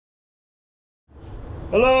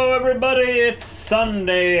Hello everybody, it's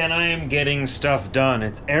Sunday and I am getting stuff done.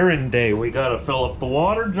 It's errand day. We gotta fill up the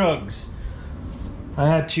water jugs. I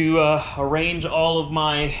had to arrange all of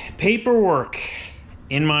my paperwork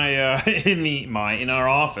in my in our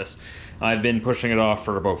office. I've been pushing it off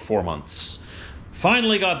for about 4 months.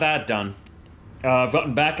 Finally got that done. I've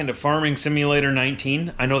gotten back into Farming Simulator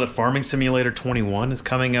 19. I know that Farming Simulator 21 is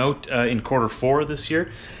coming out in Q4 this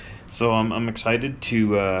year. So I'm excited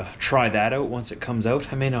to try that out once it comes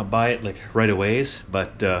out. I may not buy it like right away,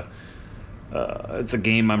 but it's a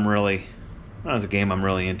game I'm really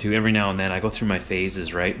into. Every now and then I go through my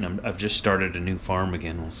phases, right? And I've just started a new farm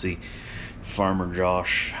again. We'll see if Farmer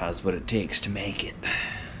Josh has what it takes to make it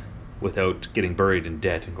without getting buried in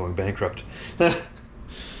debt and going bankrupt.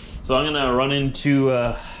 So I'm gonna run into,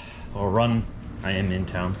 I am in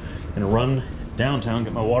town. I'm gonna run downtown,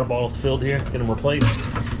 get my water bottles filled here, get them replaced.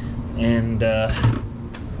 And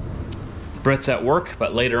Brett's at work,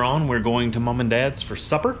 but later on we're going to Mom and Dad's for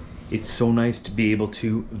supper. It's so nice to be able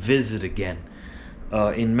to visit again.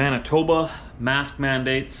 In Manitoba, mask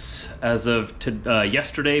mandates as of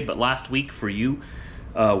yesterday, but last week for you,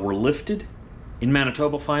 were lifted. In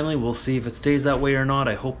Manitoba finally, we'll see if it stays that way or not.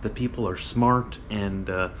 I hope that people are smart and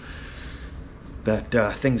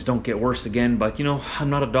that things don't get worse again, but you know, I'm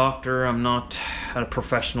not a doctor, I'm not a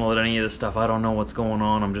professional at any of this stuff. I don't know what's going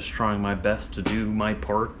on. I'm just trying my best to do my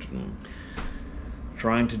part and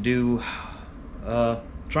trying to do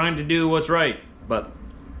what's right, but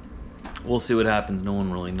we'll see what happens. No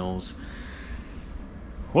one really knows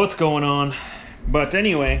what's going on. But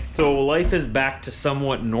anyway, so life is back to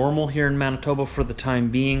somewhat normal here in Manitoba for the time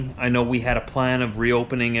being. I know we had a plan of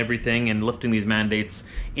reopening everything and lifting these mandates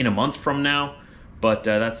in a month from now, but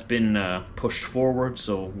that's been pushed forward,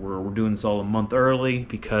 so we're doing this all a month early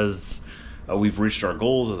because we've reached our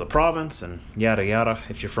goals as a province and yada yada.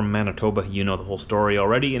 If you're from Manitoba, you know the whole story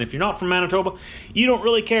already, and if you're not from Manitoba, you don't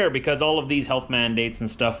really care because all of these health mandates and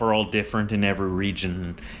stuff are all different in every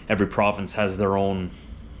region. Every province has their own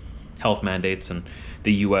health mandates, and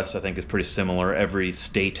the US I think is pretty similar. Every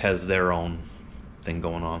state has their own thing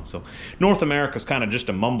going on. So North America's kind of just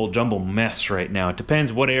a mumble jumble mess right now. It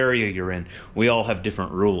depends what area you're in. We all have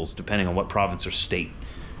different rules depending on what province or state.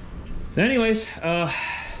 So anyways,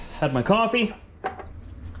 had my coffee.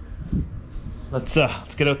 Let's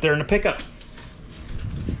get out there in the pickup.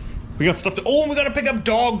 We got stuff to, oh, we gotta pick up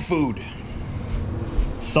dog food.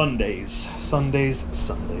 Sundays.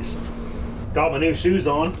 Got my new shoes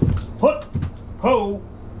on. Hut, ho,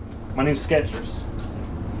 my new Skechers.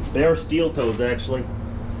 They are steel toes, actually.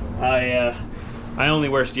 I only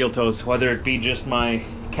wear steel toes, whether it be just my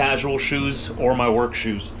casual shoes or my work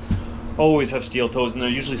shoes. Always have steel toes, and they're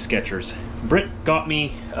usually Skechers. Britt got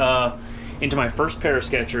me into my first pair of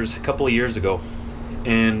Skechers a couple of years ago,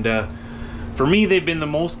 and for me, they've been the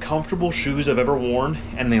most comfortable shoes I've ever worn,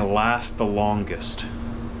 and they last the longest.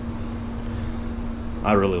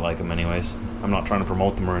 I really like them anyways. I'm not trying to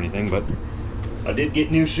promote them or anything, but I did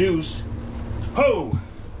get new shoes. Ho!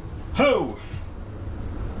 Ho!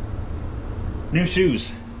 New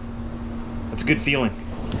shoes. That's a good feeling.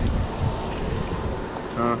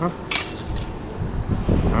 Uh-huh.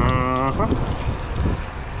 Uh-huh.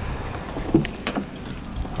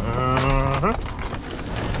 Uh-huh.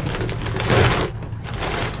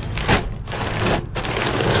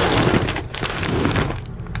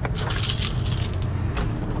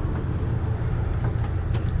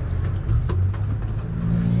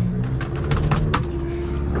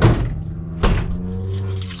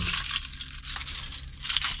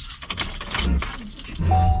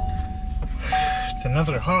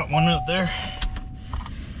 Another hot one out there.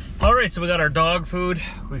 All right, so we got our dog food,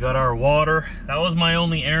 we got our water. That was my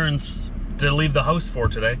only errands to leave the house for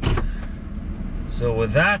today. So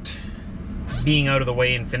with that being out of the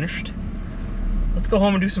way and finished, let's go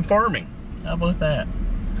home and do some farming. How about that?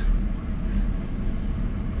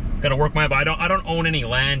 Gotta work my, I don't own any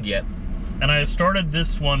land yet. And I started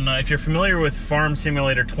this one, if you're familiar with Farm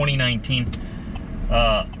Simulator 2019,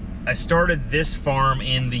 I started this farm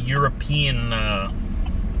in the European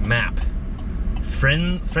map.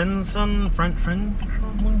 something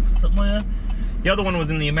like that. The other one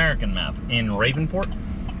was in the American map in Ravenport.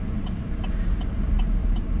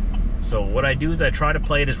 So what I do is I try to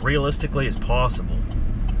play it as realistically as possible.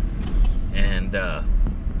 And I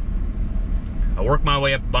work my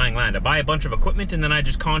way up buying land. I buy a bunch of equipment and then I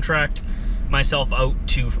just contract myself out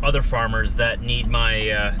to other farmers that need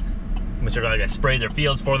my I spray their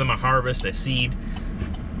fields for them, I harvest, I seed.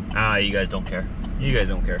 You guys don't care. You guys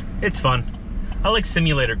don't care. It's fun. I like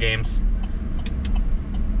simulator games.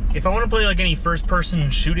 If I want to play like any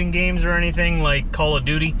first-person shooting games or anything like Call of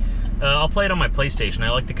Duty, I'll play it on my PlayStation. I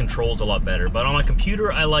like the controls a lot better. But on my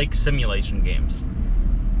computer, I like simulation games.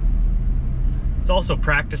 It also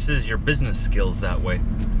practices your business skills that way,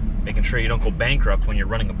 making sure you don't go bankrupt when you're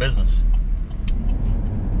running a business.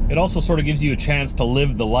 It also sort of gives you a chance to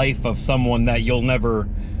live the life of someone that you'll never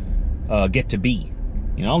get to be.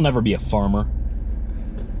 You know, I'll never be a farmer.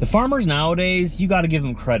 The farmers nowadays, you got to give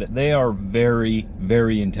them credit. They are very,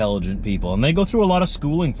 very intelligent people, and they go through a lot of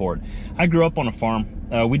schooling for it. I grew up on a farm.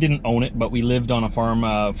 We didn't own it, but we lived on a farm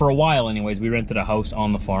for a while anyways. We rented a house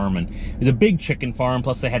on the farm, and it was a big chicken farm,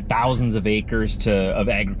 plus they had thousands of acres of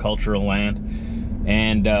agricultural land.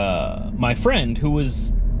 And my friend, who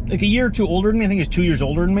was like a year or two older than me, I think he was 2 years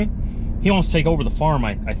older than me, he wants to take over the farm,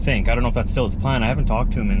 I think. I don't know if that's still his plan. I haven't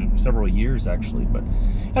talked to him in several years, actually. But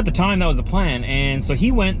at the time, that was the plan. And so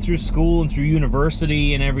he went through school and through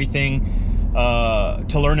university and everything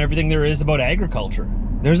to learn everything there is about agriculture.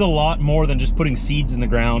 There's a lot more than just putting seeds in the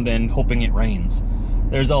ground and hoping it rains.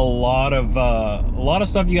 There's a lot of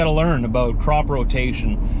stuff you got to learn about crop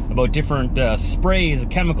rotation, about different sprays,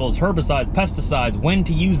 chemicals, herbicides, pesticides, when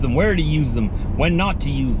to use them, where to use them, when not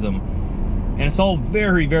to use them. And it's all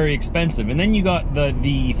very, very expensive. And then you got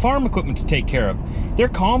the farm equipment to take care of. Their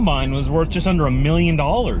combine was worth just under $1 million,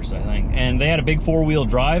 I think. And they had a big four-wheel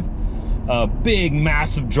drive, a big,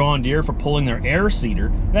 massive John Deere for pulling their air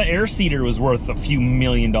seeder. That air seeder was worth a few $1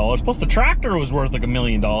 million. Plus the tractor was worth like $1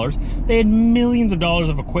 million. They had millions of dollars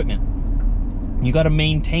of equipment. You got to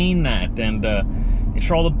maintain that and make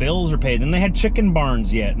sure all the bills are paid. And they had chicken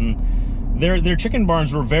barns yet. And their chicken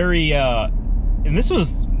barns were very... and this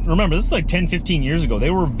was... Remember, this is like 10, 15 years ago. They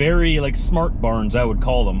were very, like, smart barns, I would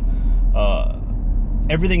call them.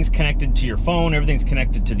 Everything's connected to your phone. Everything's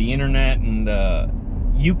connected to the internet. And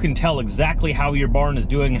you can tell exactly how your barn is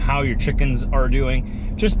doing, how your chickens are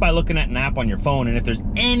doing, just by looking at an app on your phone. And if there's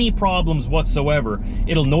any problems whatsoever,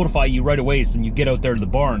 it'll notify you right away when you get out there to the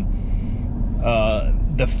barn.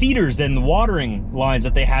 The feeders and the watering lines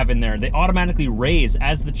that they have in there, they automatically raise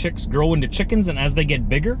as the chicks grow into chickens and as they get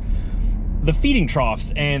bigger. The feeding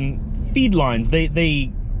troughs and feed lines,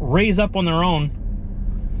 they raise up on their own.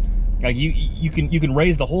 Like you can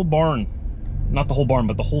raise the whole barn, not the whole barn,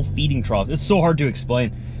 but the whole feeding troughs. It's so hard to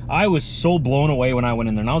explain. I was so blown away when I went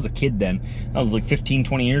in there, and I was a kid then. That was like 15,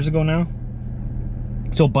 20 years ago now.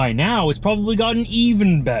 So by now, it's probably gotten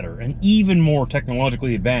even better and even more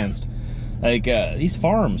technologically advanced. Like these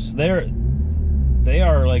farms, they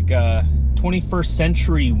are like 21st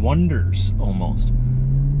century wonders almost.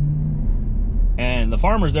 And the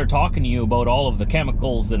farmers, they're talking to you about all of the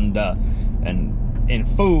chemicals and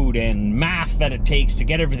food and math that it takes to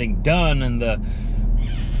get everything done, and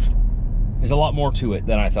there's a lot more to it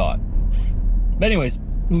than I thought. But anyways,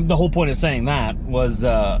 the whole point of saying that was,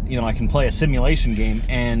 you know, I can play a simulation game,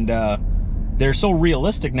 and they're so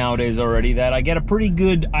realistic nowadays already that I get a pretty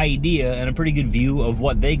good idea and a pretty good view of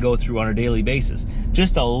what they go through on a daily basis.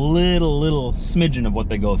 Just a little smidgen of what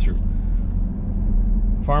they go through.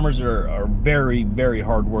 Farmers are very, very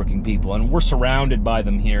hardworking people, and we're surrounded by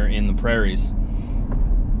them here in the prairies.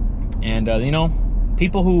 And, you know,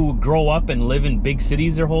 people who grow up and live in big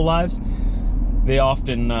cities their whole lives, they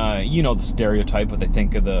often, you know, the stereotype what they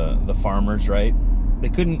think of the farmers, right? They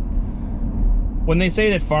couldn't, when they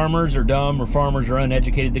say that farmers are dumb or farmers are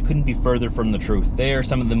uneducated, they couldn't be further from the truth. They are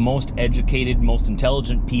some of the most educated, most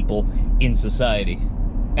intelligent people in society.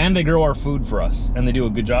 And they grow our food for us, and they do a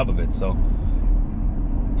good job of it, so...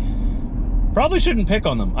 Probably shouldn't pick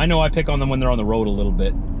on them. I know I pick on them when they're on the road a little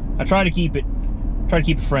bit. I try to keep it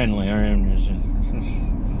friendly.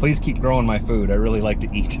 Please keep growing my food. I really like to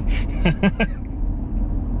eat.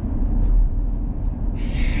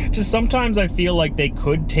 Just sometimes I feel like they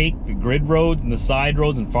could take the grid roads and the side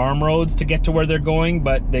roads and farm roads to get to where they're going,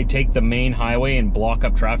 but they take the main highway and block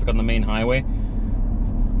up traffic on the main highway.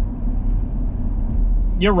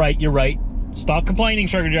 You're right. Stop complaining,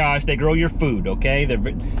 Sugar Josh. They grow your food, okay?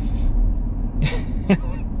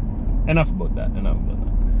 Enough about that.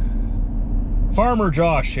 Farmer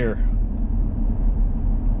Josh here.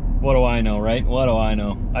 What do I know, right? What do I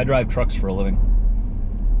know? I drive trucks for a living.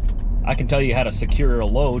 I can tell you how to secure a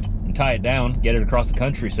load and tie it down, get it across the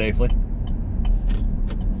country safely.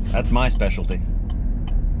 That's my specialty.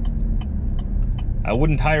 I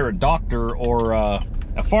wouldn't hire a doctor or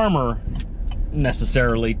a farmer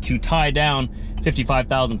necessarily to tie down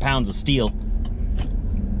 55,000 pounds of steel.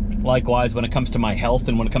 Likewise, when it comes to my health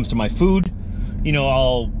and when it comes to my food, you know,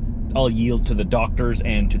 I'll yield to the doctors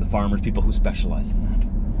and to the farmers, people who specialize in that.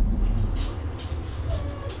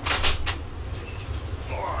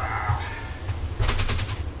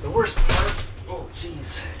 The worst part,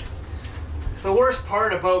 the worst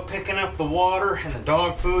part about picking up the water and the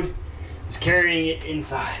dog food is carrying it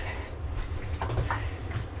inside.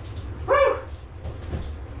 Woo!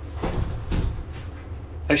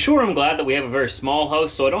 I'm sure I'm glad that we have a very small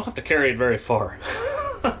house, so I don't have to carry it very far.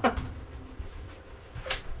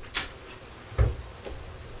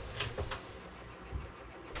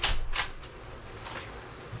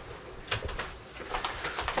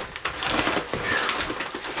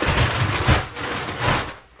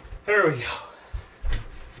 There we go.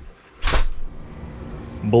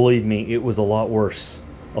 Believe me, it was a lot worse.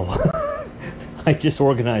 I just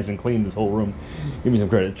organized and cleaned this whole room. Give me some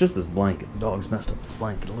credit. It's just this blanket. The dog's messed up this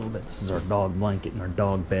blanket a little bit. This is our dog blanket and our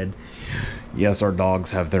dog bed. Yes, our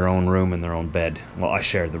dogs have their own room and their own bed. Well, I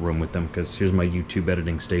share the room with them because here's my YouTube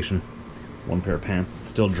editing station. One pair of pants that's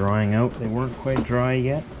still drying out. They weren't quite dry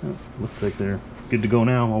yet. Oh, looks like they're good to go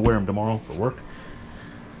now. I'll wear them tomorrow for work.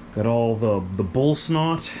 Got all the bull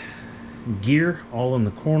snot gear all in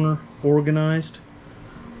the corner, organized.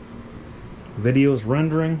 Videos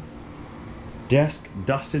rendering. Desk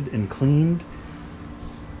dusted and cleaned.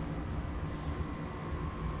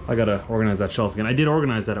 I gotta organize that shelf again. I did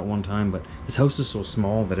organize that at one time, but this house is so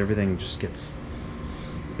small that everything just gets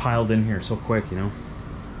piled in here so quick, you know.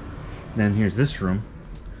 And then here's this room.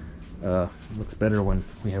 Looks better when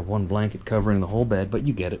we have one blanket covering the whole bed, but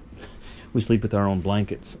you get it. We sleep with our own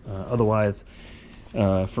blankets. Otherwise,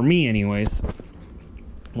 for me anyways,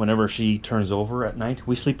 whenever she turns over at night,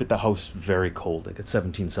 we sleep with the house very cold. Like at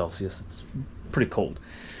 17 Celsius, it's pretty cold.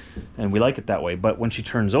 And we like it that way, but when she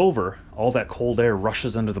turns over, all that cold air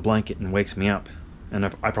rushes under the blanket and wakes me up. And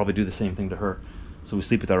I probably do the same thing to her. So we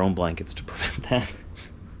sleep with our own blankets to prevent that.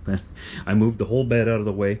 But I moved the whole bed out of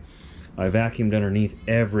the way. I vacuumed underneath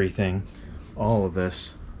everything. All of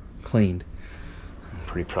this cleaned. I'm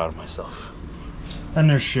pretty proud of myself. And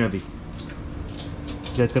there's Chevy.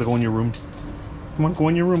 You guys gotta go in your room. Come on, go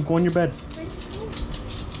in your room, go in your bed.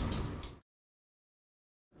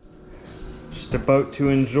 Just about to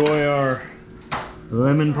enjoy our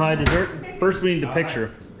lemon pie dessert. First we need a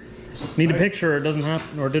picture. Need a picture or it doesn't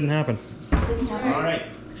happen, or it didn't happen. All right.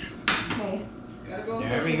 Okay.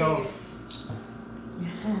 There we go.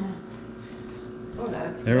 Oh,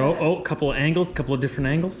 that's There, oh, a couple of angles, a couple of different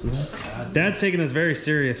angles. Dad's taking this very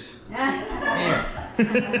serious. Here.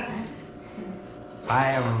 I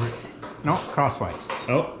have no crosswise.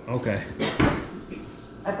 Oh, okay.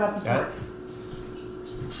 I've got the Got it. forks.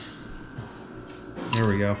 There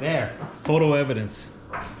we go. There. Photo evidence.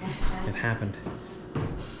 It happened.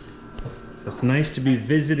 So it's nice to be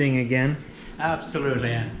visiting again.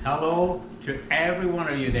 Absolutely. And hello to every one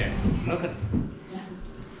of you there. Look at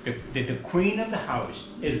the queen of the house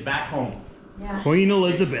is back home. Yeah. Queen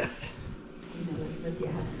Elizabeth. Yeah.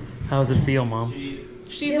 How's it feel, Mom?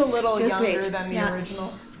 She's a little Feels younger great. than the Yeah.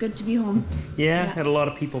 original. It's good to be home. Yeah, Yeah. had a lot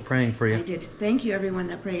of people praying for I you. did. Thank you, everyone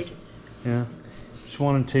that prayed. Yeah. Just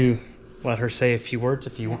wanted to let her say a few words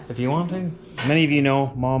if you want to. Many of you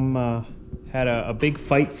know Mom had a big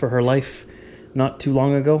fight for her life not too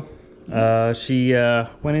long ago. She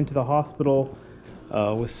went into the hospital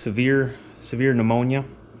with severe pneumonia,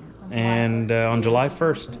 and on July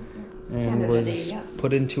 1st, and was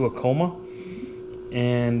put into a coma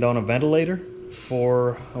and on a ventilator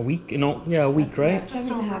for a week. No, yeah, a week, right?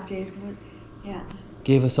 7.5 days. Yeah.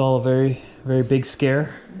 Gave us all a very, very big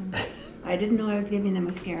scare. I didn't know I was giving them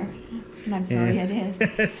a scare, and I'm sorry I did.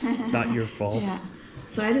 It's not your fault. Yeah.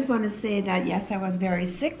 So I just want to say that yes, I was very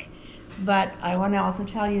sick, but I want to also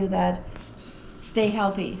tell you that stay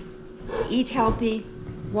healthy, eat healthy,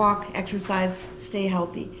 walk, exercise, stay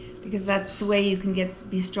healthy, because that's the way you can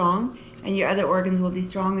be strong, and your other organs will be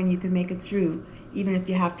strong, and you can make it through, even if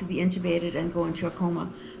you have to be intubated and go into a coma.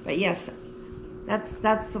 But yes,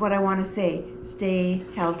 that's what I want to say. Stay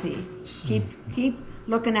healthy. Keep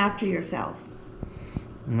looking after yourself.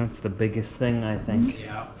 And that's the biggest thing, I think.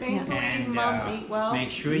 Yeah. Thankfully, And Mom ate well. make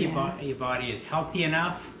sure your body is healthy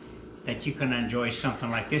enough that you can enjoy something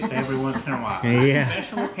like this every once in a while. Yeah. A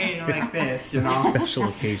special occasion like this, you know. Special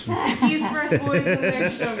occasions. Use fresh boys and their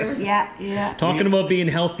sugar. Yeah. Talking about being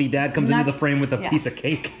healthy, Dad comes into the frame with a yeah. piece of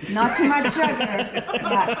cake. Not too much sugar.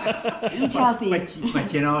 Yeah. Eat healthy.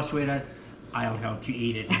 But you know, sweetheart, I'll help you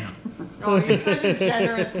eat it. You know. Oh, you're such a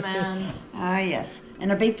generous man. Ah, yes.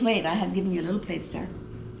 And a big plate. I had given you little plates there.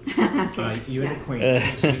 You're the queen.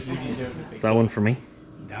 Is You deserve the big that one for me?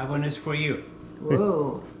 That one is for you.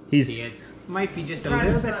 Whoa. He's. See, it might be just a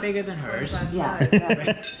little bit bigger than hers, Yeah.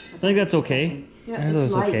 I think that's okay. Yeah, That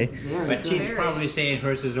was light. okay. Very but good. she's probably saying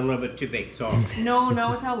hers is a little bit too big. So No,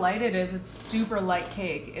 with how light it is, it's super light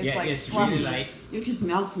cake. It's yeah, like it's fluffy. really light. It just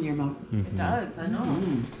melts in your mouth. It does, I know.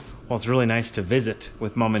 well, it's really nice to visit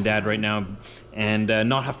with Mom and Dad right now and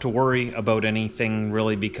not have to worry about anything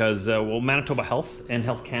really because, well, Manitoba Health and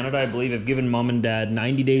Health Canada, I believe, have given Mom and Dad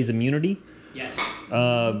 90 days immunity. Yes.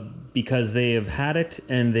 Because they have had it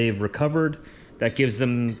and they've recovered. That gives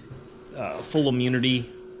them full immunity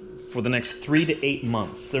for the next 3 to 8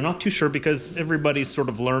 months. They're not too sure because everybody's sort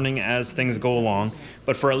of learning as things go along.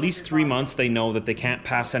 But for at least 3 months, they know that they can't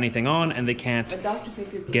pass anything on and they can't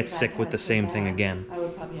get sick with the same thing again. I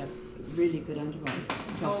would probably have really good antibodies.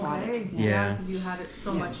 Okay. Yeah. Because you had it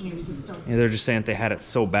so much in your system. Yeah, they're just saying they had it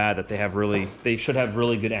so bad that they should have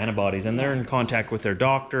really good antibodies, and they're in contact with their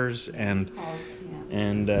doctors and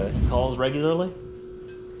calls regularly.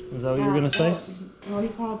 Is that what you were gonna say? Well, he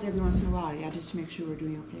calls every once in a while, yeah, just to make sure we're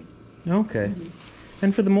doing okay. Okay.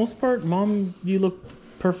 And for the most part, Mom, you look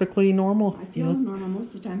perfectly normal. I feel normal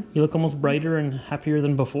most of the time. You look almost brighter and happier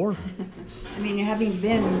than before. I mean, having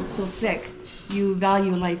been so sick, you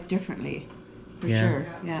value life differently, for sure.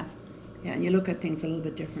 Yeah, yeah, and you look at things a little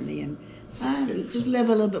bit differently, and just live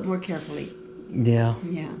a little bit more carefully. Yeah.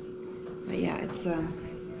 Yeah, but yeah, it's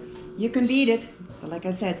you can beat it, but like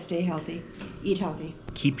I said, stay healthy, eat healthy.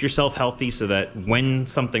 Keep yourself healthy so that when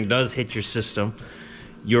something does hit your system,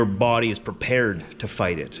 your body is prepared to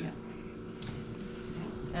fight it. Yeah.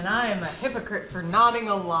 And I am a hypocrite for nodding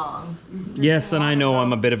along. Yes, and I know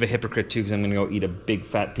I'm a bit of a hypocrite too because I'm going to go eat a big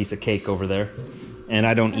fat piece of cake over there. And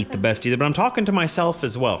I don't eat the best either, but I'm talking to myself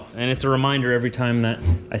as well. And it's a reminder every time that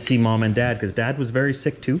I see Mom and Dad, because Dad was very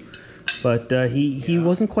sick too. But he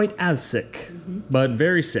wasn't quite as sick, but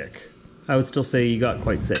very sick. I would still say you got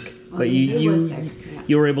quite sick. But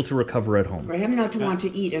you were able to recover at home. For him not to want to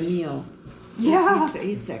eat a meal,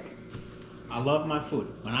 he's sick. I love my food.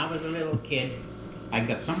 When I was a little kid, I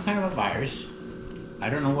got some kind of a virus. I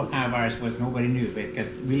don't know what kind of virus it was, nobody knew, because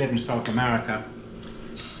we live in South America,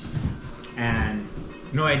 and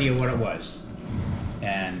no idea what it was.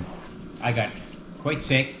 And I got quite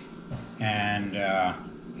sick, and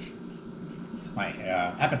my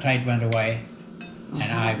appetite went away, and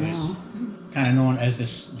I was kind of known as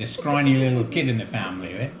the scrawny little kid in the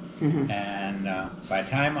family, right? And by the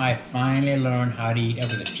time I finally learned how to eat, I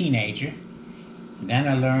was a teenager. Then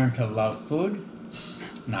I learned to love food,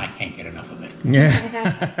 and I can't get enough of it.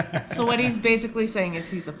 Yeah. So what he's basically saying is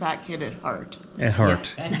he's a fat kid at heart. At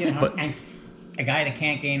heart. Yeah, that's it, But- and a guy that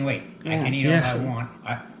can't gain weight. I can eat all I want.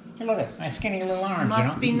 Look at my skinny little arms.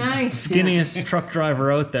 Must be nice. Skinniest truck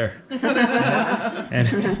driver out there.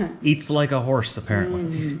 And eats like a horse,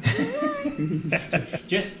 apparently.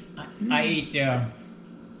 I eat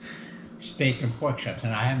steak and pork chops,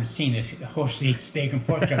 and I haven't seen a horse eat steak and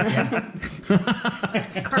pork chops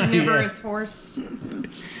yet. Carnivorous horse.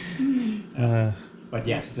 But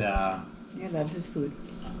yes, He loves his food.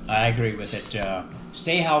 I agree with it.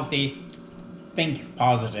 Stay healthy, think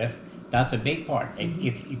positive. That's a big part.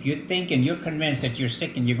 If you think and you're convinced that you're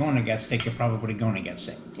sick and you're going to get sick, you're probably going to get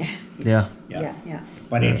sick. Yeah. Yeah.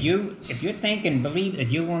 But if you think and believe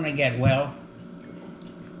that you're going to get well,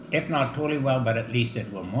 if not totally well, but at least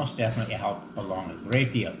it will most definitely help along a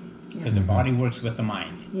great deal. Because the body works with the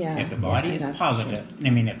mind. Yeah. If the body is positive,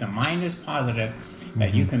 if the mind is positive,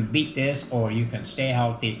 that you can beat this or you can stay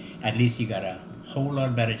healthy, at least you got a whole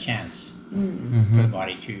lot better chance for the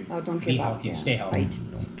body to Don't be give up. healthy and stay healthy. Right.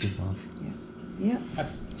 Don't give up. Yeah.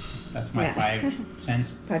 That's my 5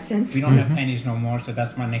 cents. 5 cents. We don't have pennies no more, so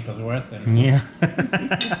that's my nickel's worth. And Yeah.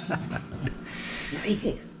 Eat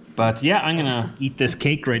cake. But yeah, I'm gonna eat this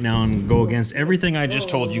cake right now and go against everything I just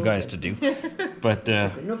told you guys to do. But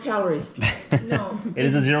No calories. No. It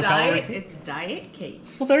is a it's 0 calorie diet, It's diet cake.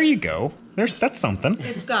 well, there you go. That's something.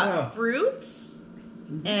 It's got fruits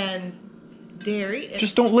and dairy. And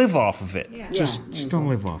Just don't live off of it. Yeah. Just don't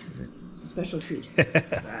live off of it. It's a special treat.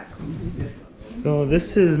 So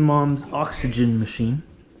this is Mom's oxygen machine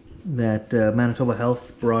that Manitoba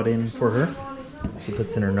Health brought in for her. She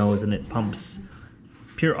puts in her nose and it pumps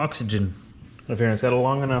pure oxygen. Up here, it's got a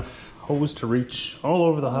long enough hose to reach all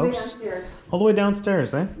over the house. All the way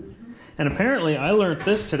downstairs, eh? And apparently, I learned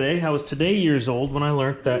this today. I was today years old when I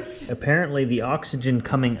learned that apparently the oxygen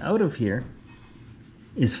coming out of here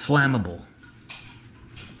is flammable.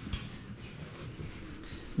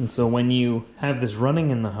 And so when you have this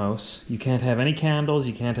running in the house, you can't have any candles,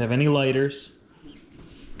 you can't have any lighters.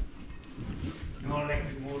 no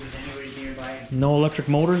electric motors anywhere nearby. No electric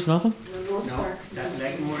motors, nothing? No, that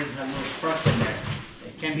electric motors have no spark in there.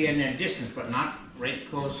 It can be in a distance, but not right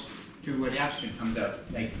close to where the oxygen comes out.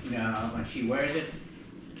 Like when she wears it,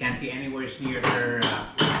 can't be anywhere near her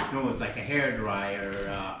nose, like a hair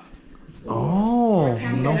dryer. Oh,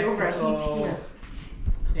 Can't no. get over a heat here.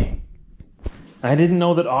 Thing. I didn't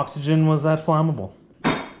know that oxygen was that flammable.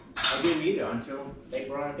 either until they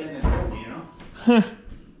brought it in and told me, you know.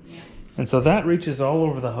 And so that reaches all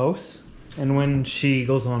over the house. And when she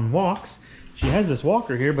goes on walks, she has this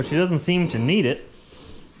walker here, but she doesn't seem to need it.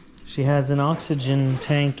 She has an oxygen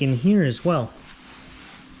tank in here as well.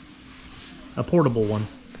 A portable one.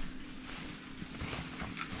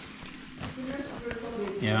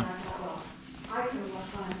 Yeah.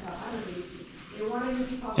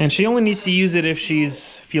 And she only needs to use it if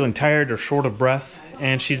she's feeling tired or short of breath.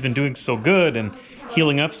 And she's been doing so good and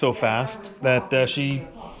healing up so fast that she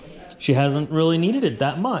hasn't really needed it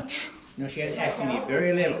that much. No, she has actually need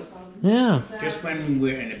very little. Yeah. Just when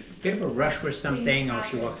we're in a bit of a rush with something, or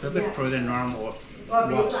she walks a little bit further than normal,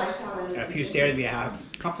 or walks a few stairs. We have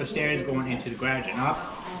a couple of stairs going into the garage and up.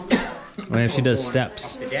 Well, she does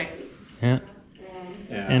steps. Up the deck. Yeah.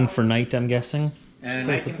 And for night, I'm guessing. And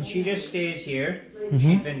like, she just stays here.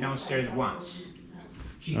 She's been downstairs once.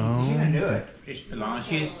 She can do it as long as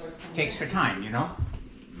she takes her time, you know.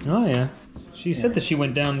 Oh yeah. She said that she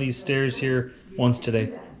went down these stairs here once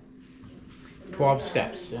today. 12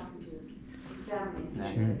 steps.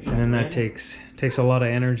 And then that takes a lot of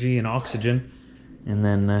energy and oxygen. And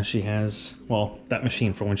then she has, well, that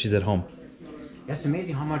machine for when she's at home. That's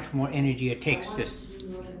amazing how much more energy it takes just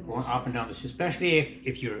going up and down the stairs, especially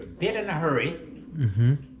if you're a bit in a hurry.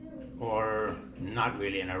 Or not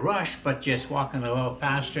really in a rush, but just walking a little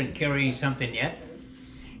faster and carrying something yet.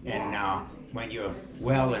 And when you're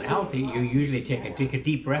well and healthy, you usually take a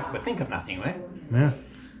deep breath, but think of nothing, right? Yeah.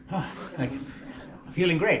 Oh, like,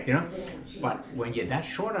 feeling great, you know. But when you're that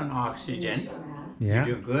short on oxygen, Yeah.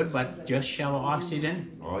 you're doing good, but just shallow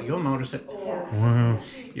oxygen, oh, you'll notice it. Wow.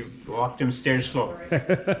 You walk them stairs slow.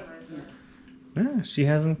 Yeah, she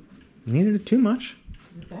hasn't needed it too much.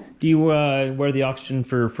 What's that? Do you wear the oxygen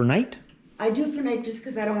for night? I do for night just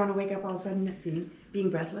because I don't want to wake up all of a sudden being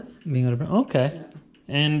breathless. Being out of okay.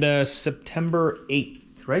 And September 8th,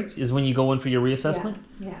 right, is when you go in for your reassessment?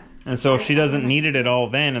 Yeah. And so if she doesn't need it at all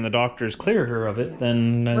then and the doctors clear her of it,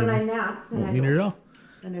 then When I nap, then won't I need it at don't. all.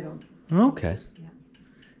 Then I don't. Okay. Yeah.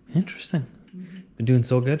 Interesting. Been doing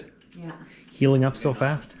so good. Yeah. Healing up so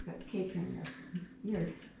fast. Got cake in there.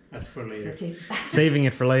 Weird. That's for later. That tastes bad. Saving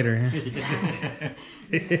it for later.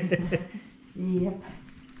 Yeah. Yep.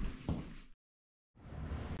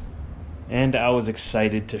 And I was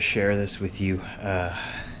excited to share this with you,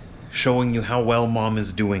 showing you how well Mom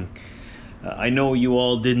is doing. I know you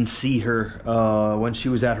all didn't see her when she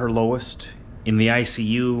was at her lowest, in the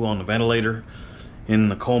ICU, on the ventilator, in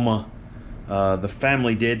the coma. The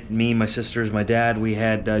family did, me, my sisters, my dad, we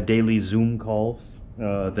had daily Zoom calls.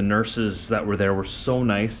 The nurses that were there were so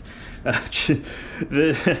nice.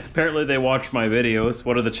 Apparently they watched my videos.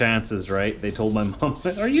 What are the chances, right? They told my mom,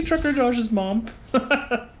 "Are you Trucker Josh's mom?"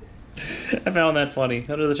 I found that funny.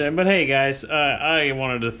 What are the chances? But hey, guys, I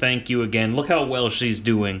wanted to thank you again. Look how well she's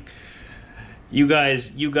doing. You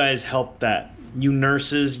guys helped that. You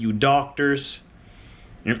nurses, you doctors,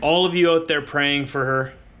 and all of you out there praying for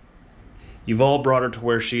her. You've all brought her to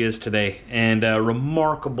where she is today, and a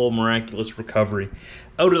remarkable, miraculous recovery.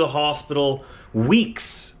 Out of the hospital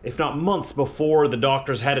weeks, if not months, before the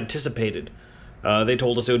doctors had anticipated. They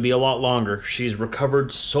told us it would be a lot longer. She's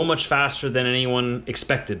recovered so much faster than anyone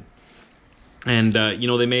expected. And,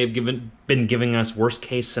 they may have been giving us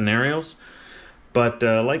worst-case scenarios, but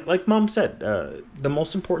like Mom said, the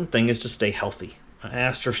most important thing is to stay healthy. I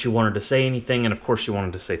asked her if she wanted to say anything, and of course she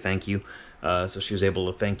wanted to say thank you. So she was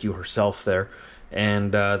able to thank you herself there.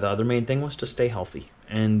 And the other main thing was to stay healthy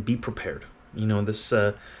and be prepared. You know, this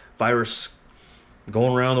virus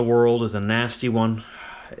going around the world is a nasty one.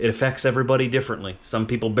 It affects everybody differently. Some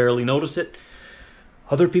people barely notice it.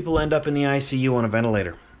 Other people end up in the ICU on a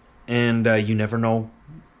ventilator. And you never know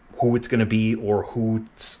who it's going to be or who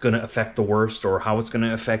it's going to affect the worst or how it's going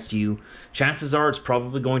to affect you. Chances are it's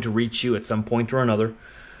probably going to reach you at some point or another.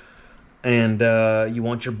 And you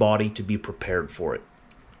want your body to be prepared for it.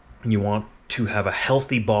 You want to have a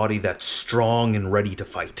healthy body that's strong and ready to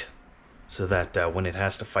fight, so that when it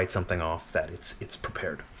has to fight something off, that it's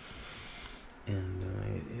prepared.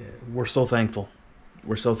 And we're so thankful.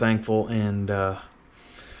 We're so thankful, and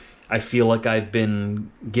I feel like I've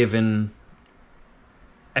been given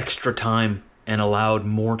extra time and allowed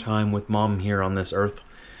more time with Mom here on this earth.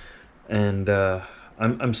 And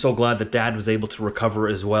I'm so glad that Dad was able to recover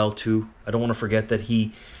as well too. I don't want to forget that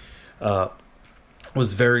he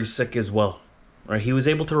was very sick as well. Right, he was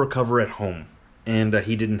able to recover at home, and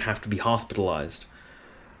he didn't have to be hospitalized,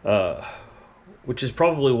 which is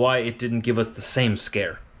probably why it didn't give us the same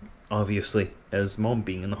scare, obviously, as Mom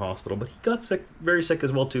being in the hospital. But he got sick, very sick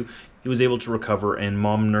as well too. He was able to recover, and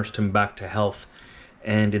Mom nursed him back to health,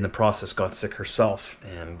 and in the process got sick herself.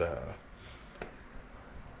 And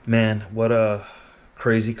Man, what a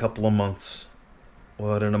crazy couple of months.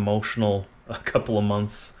 What an emotional couple of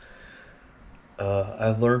months.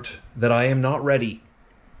 I learned that I am not ready.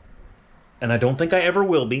 And I don't think I ever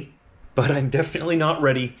will be, but I'm definitely not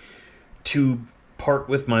ready to part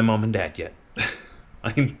with my mom and dad yet.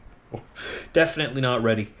 I'm definitely not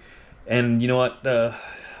ready. And you know what?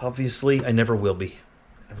 Obviously, I never will be.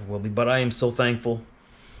 Never will be. But I am so thankful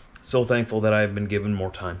that I have been given more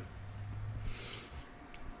time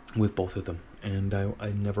with both of them. And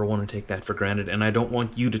I never want to take that for granted. And I don't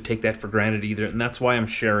want you to take that for granted either. And that's why I'm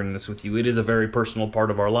sharing this with you. It is a very personal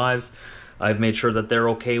part of our lives. I've made sure that they're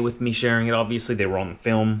okay with me sharing it. Obviously, they were on the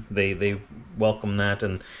film. They welcome that.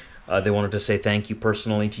 And they wanted to say thank you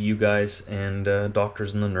personally to you guys and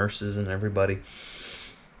doctors and the nurses and everybody.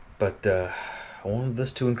 But I wanted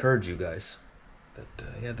this to encourage you guys.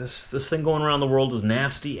 That this thing going around the world is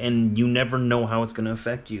nasty, and you never know how it's going to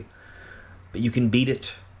affect you. But you can beat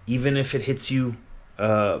it. Even if it hits you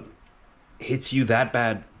that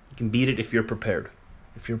bad, you can beat it if you're prepared.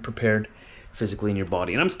 If you're prepared physically in your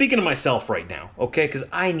body. And I'm speaking to myself right now, okay? Because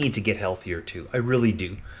I need to get healthier too. I really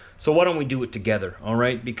do. So why don't we do it together, all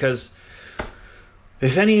right? Because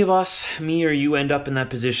if any of us, me or you, end up in that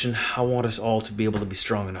position, I want us all to be able to be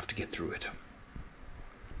strong enough to get through it.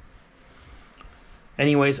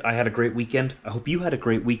 Anyways, I had a great weekend. I hope you had a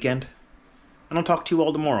great weekend. And I'll talk to you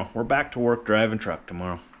all tomorrow. We're back to work driving truck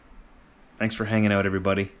tomorrow. Thanks for hanging out,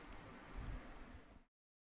 everybody.